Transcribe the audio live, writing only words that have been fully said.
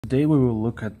Today we will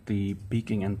look at the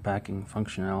picking and packing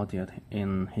functionality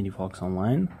in HandiFox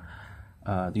Online.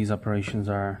 These operations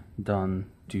are done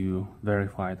to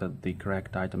verify that the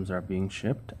correct items are being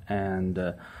shipped,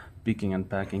 and picking and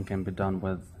packing can be done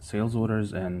with sales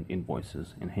orders and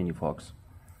invoices in HandiFox.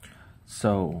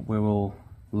 So we will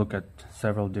look at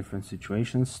several different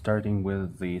situations, starting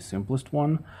with the simplest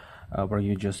one, where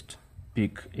you just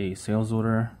pick a sales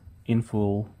order in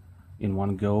full in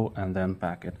one go and then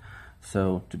pack it.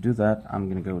 So to do that, I'm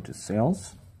going to go to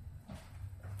sales,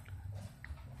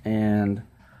 and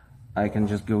I can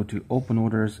just go to open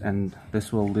orders, and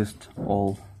this will list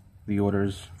all the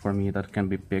orders for me that can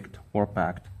be picked or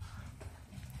packed.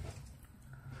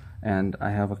 And I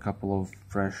have a couple of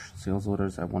fresh sales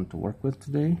orders I want to work with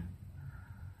today,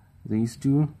 these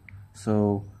two.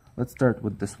 So let's start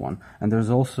with this one. And there's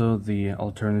also the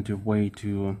alternative way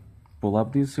to pull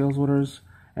up these sales orders,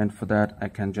 and for that I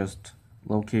can just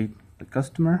locate the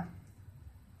customer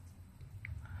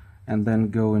and then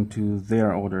go into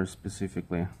their orders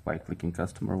specifically by clicking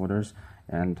customer orders,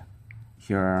 and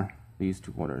here are these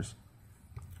two orders.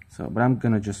 So but I'm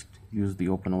gonna just use the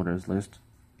open orders list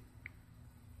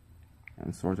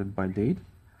and sort it by date.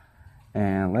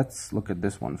 And let's look at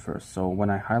this one first. So when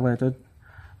I highlight it,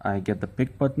 I get the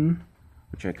pick button,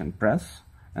 which I can press,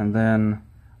 and then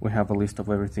we have a list of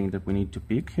everything that we need to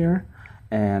pick here.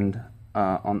 And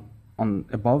on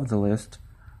above the list,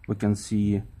 we can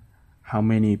see how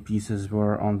many pieces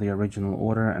were on the original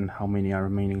order and how many are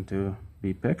remaining to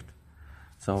be picked.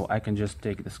 So I can just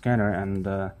take the scanner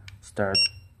and start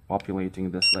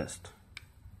populating this list.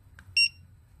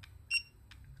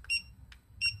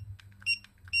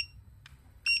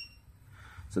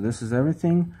 So this is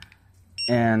everything,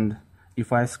 and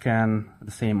if I scan the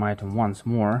same item once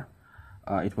more,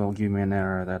 it will give me an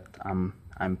error that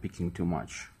I'm picking too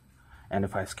much. And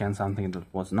if I scan something that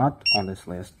was not on this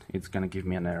list, it's going to give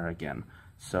me an error again.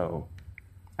 So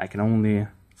I can only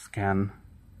scan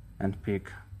and pick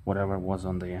whatever was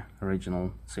on the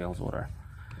original sales order.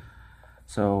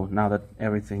 So now that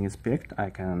everything is picked,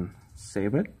 I can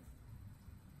save it.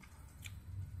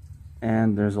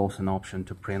 And there's also an option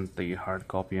to print the hard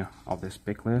copy of this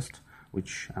pick list,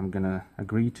 which I'm going to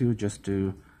agree to just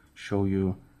to show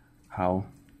you how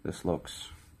this looks,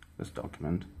 this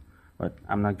document. But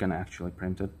I'm not going to actually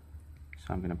print it,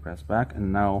 so I'm going to press back,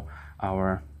 and now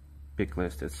our pick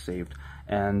list is saved.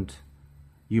 And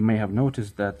you may have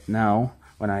noticed that now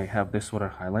when I have this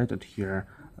order highlighted here,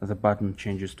 the button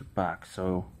changes to pack.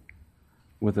 So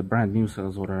with the brand new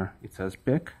sales order, it says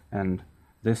pick, and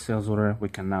this sales order we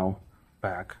can now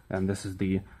pack, and this is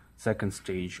the second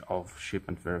stage of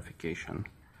shipment verification.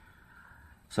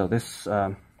 So this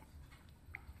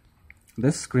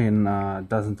screen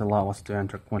doesn't allow us to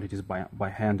enter quantities by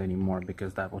hand anymore,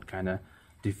 because that would kind of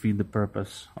defeat the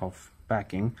purpose of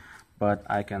packing. But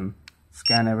I can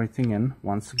scan everything in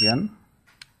once again.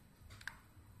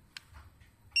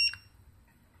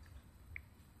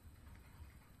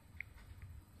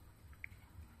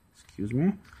 Excuse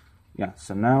me. Yeah,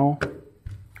 so now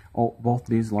both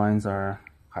these lines are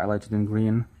highlighted in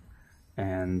green,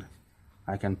 and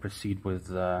I can proceed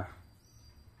with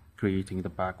creating the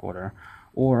back order.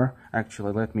 Or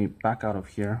actually, let me back out of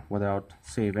here without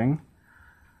saving,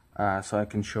 so I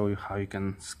can show you how you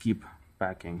can skip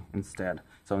packing instead.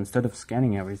 So instead of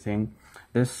scanning everything,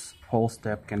 this whole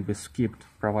step can be skipped,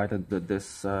 provided that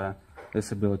this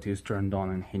ability is turned on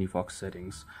in HandiFox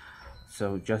settings.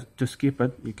 So just to skip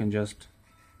it, you can just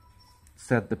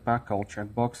set the pack all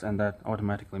checkbox, and that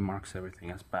automatically marks everything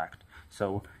as packed.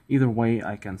 So either way,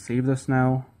 I can save this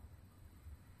now,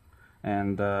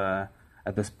 and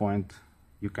at this point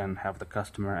you can have the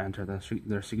customer enter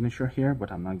their signature here,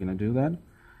 but I'm not going to do that.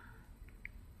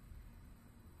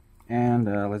 And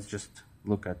let's just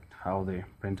look at how the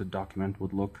printed document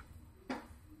would look.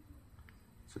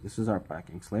 So this is our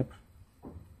packing slip.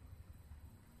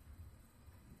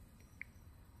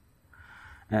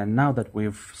 And now that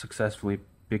we've successfully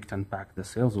picked and packed the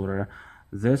sales order,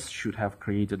 this should have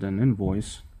created an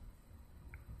invoice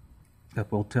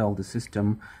that will tell the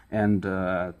system and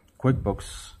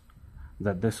QuickBooks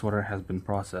that this order has been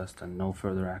processed and no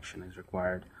further action is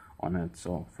required on it.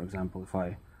 So for example, if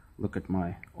I look at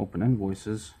my open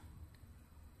invoices,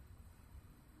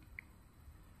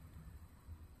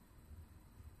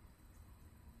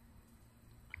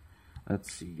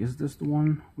 let's see, is this the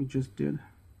one we just did?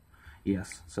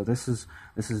 Yes, so this is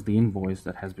the invoice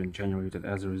that has been generated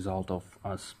as a result of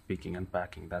us picking and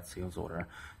packing that sales order.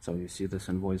 So you see this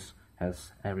invoice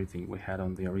has everything we had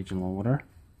on the original order.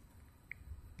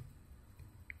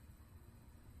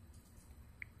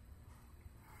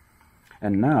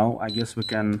 And now I guess we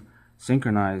can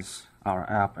synchronize our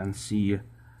app and see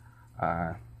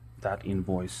that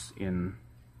invoice in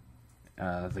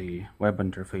the web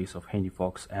interface of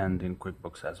HandiFox and in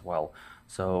QuickBooks as well.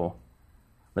 So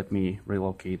let me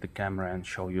relocate the camera and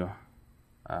show you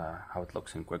how it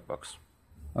looks in QuickBooks.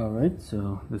 Alright,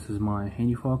 so this is my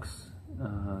HandiFox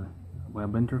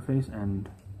web interface and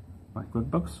my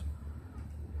QuickBooks.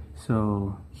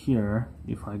 So here,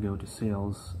 if I go to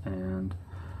sales, and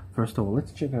first of all,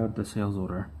 let's check out the sales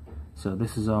order. So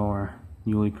this is our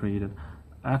newly created,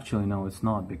 actually no, it's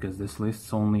not, because this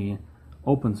lists only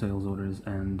open sales orders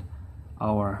and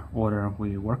our order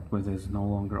we worked with is no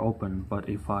longer open. But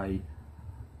if I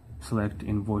select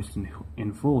invoiced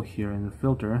in full here in the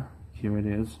filter, here it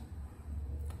is,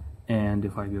 and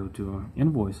if I go to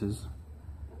invoices,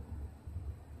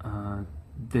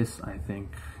 this, I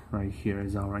think right here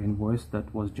is our invoice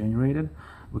that was generated.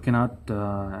 We cannot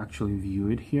actually view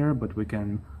it here, but we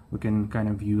can kind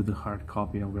of view the hard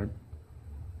copy of it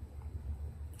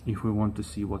if we want to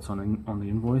see what's on the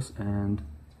invoice. And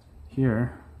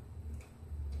here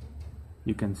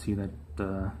you can see that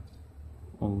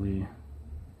all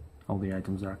the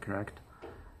items are correct.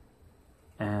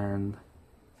 And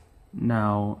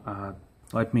now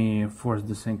let me force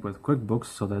the sync with QuickBooks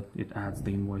so that it adds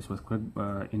the invoice with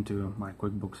into my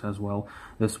QuickBooks as well.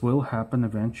 This will happen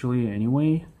eventually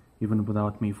anyway, even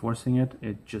without me forcing it.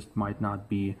 It just might not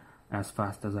be as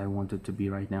fast as I want it to be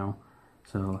right now.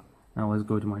 So now let's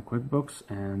go to my QuickBooks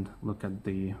and look at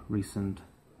the recent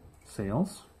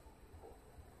sales.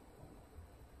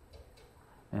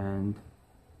 And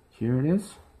here it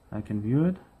is. I can view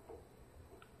it.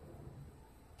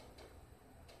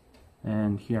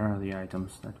 And here are the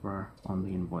items that were on the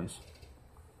invoice.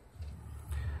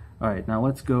 Alright, now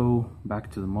let's go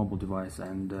back to the mobile device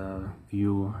and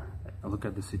look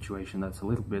at the situation that's a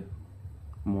little bit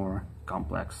more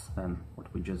complex than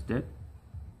what we just did.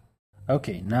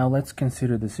 Okay, now let's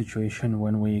consider the situation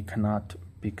when we cannot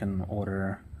pick an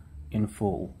order in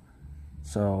full.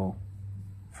 So,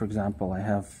 for example, I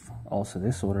have also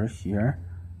this order here,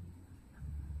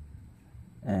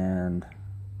 and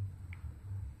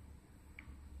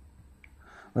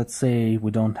let's say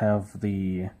we don't have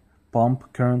the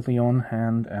pump currently on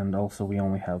hand, and also we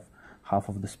only have half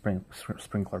of the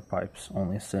sprinkler pipes,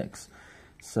 only 6.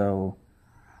 So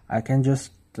I can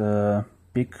just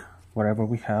pick whatever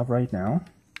we have right now.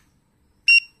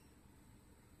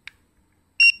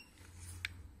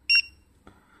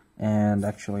 And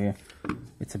actually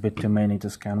it's a bit too many to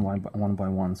scan one by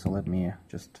one, so let me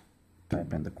just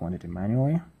type in the quantity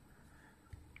manually.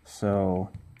 So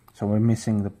we're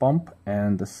missing the pump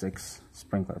and the 6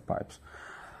 sprinkler pipes.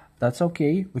 That's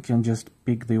okay, we can just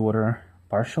pick the order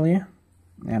partially,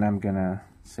 and I'm gonna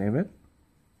save it.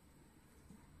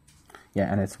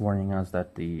 Yeah, and it's warning us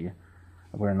that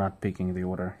we're not picking the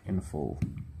order in full.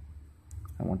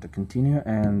 I want to continue,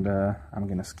 and I'm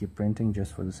gonna skip printing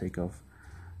just for the sake of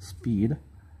speed.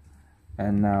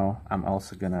 And now I'm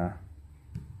also gonna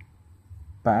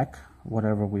pack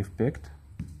whatever we've picked.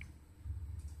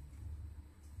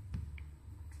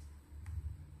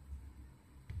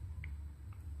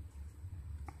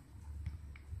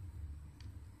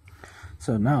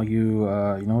 So now you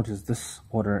notice this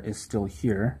order is still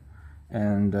here,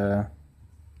 and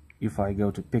if I go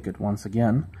to pick it once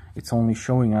again, it's only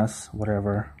showing us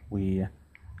whatever we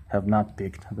have not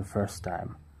picked the first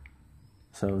time.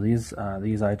 So these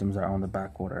items are on the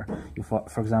back order.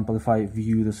 For example, if I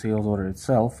view the sales order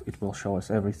itself, it will show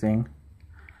us everything,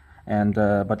 and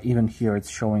but even here it's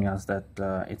showing us that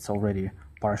it's already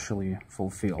partially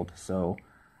fulfilled. So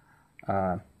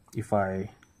if I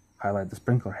highlight the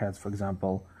sprinkler heads, for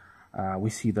example, we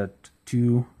see that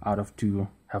 2 out of 2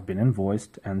 have been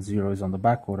invoiced and 0 is on the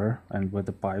back order, and with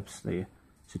the pipes the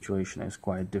situation is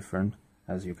quite different,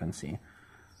 as you can see.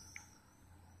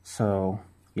 So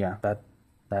yeah, that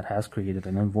has created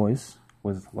an invoice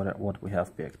with what we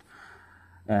have picked.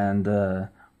 And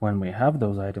when we have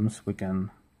those items, we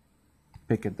can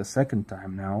pick it the second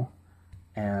time now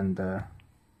and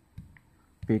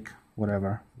pick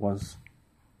whatever was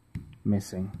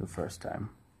missing the first time.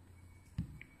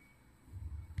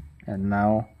 And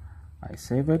now I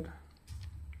save it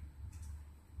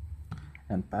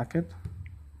and pack it.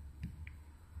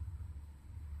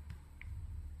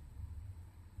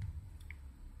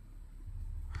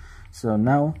 So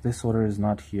now this order is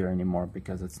not here anymore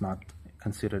because it's not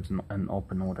considered an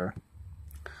open order.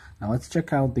 Now let's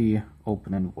check out the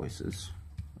open invoices.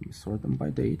 Let me sort them by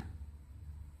date.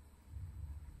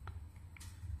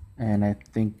 And I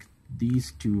think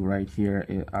these 2 right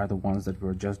here are the ones that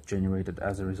were just generated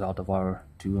as a result of our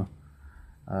 2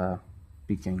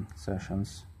 picking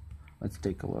sessions. Let's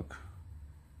take a look.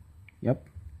 Yep.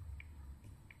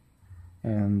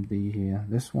 And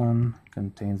this one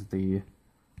contains the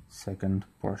second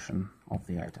portion of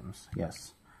the items.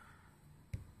 Yes.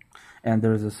 And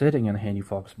there is a setting in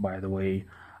HandiFox, by the way,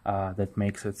 that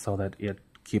makes it so that it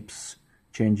keeps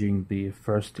changing the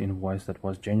first invoice that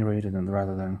was generated, and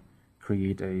rather than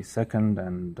create a second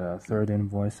and third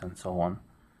invoice and so on.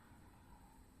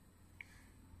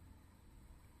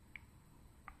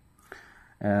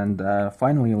 And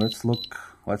finally, let's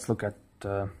look at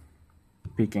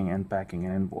picking and packing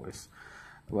an invoice,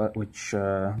 which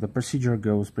the procedure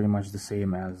goes pretty much the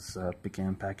same as picking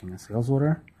and packing a sales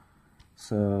order.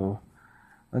 So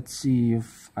let's see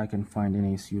if I can find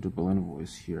any suitable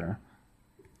invoice here.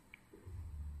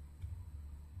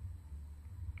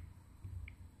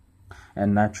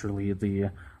 And naturally,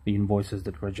 the invoices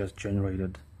that were just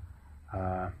generated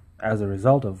as a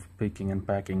result of picking and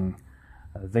packing,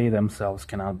 they themselves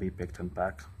cannot be picked and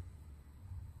packed.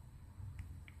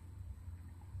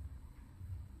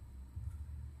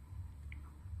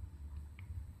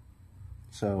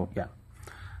 So yeah,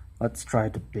 let's try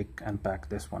to pick and pack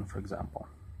this one, for example.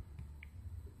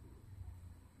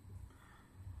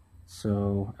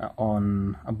 So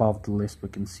on above the list we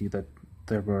can see that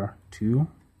there were 2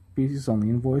 pieces on the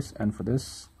invoice, and for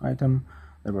this item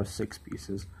there were 6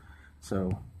 pieces.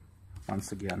 So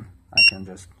once again, I can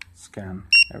just scan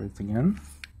everything in,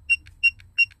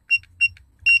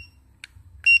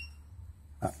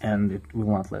 and it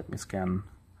will not let me scan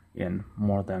in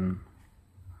more than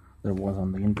there was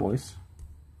on the invoice.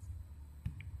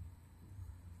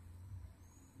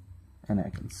 And I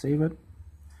can save it,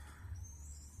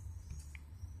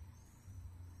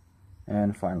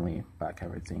 and finally pack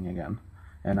everything again.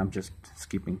 And I'm just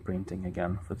skipping printing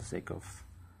again for the sake of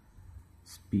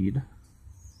speed.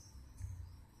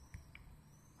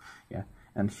 Yeah,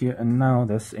 and here and now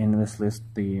in this list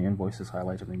the invoice is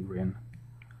highlighted in green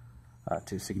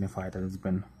to signify that it's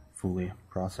been fully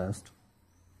processed.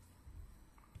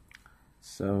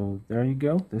 So there you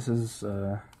go. This is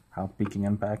how picking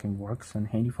and packing works in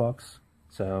HandiFox.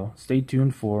 So stay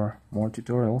tuned for more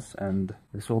tutorials, and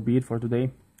this will be it for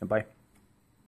today. Bye.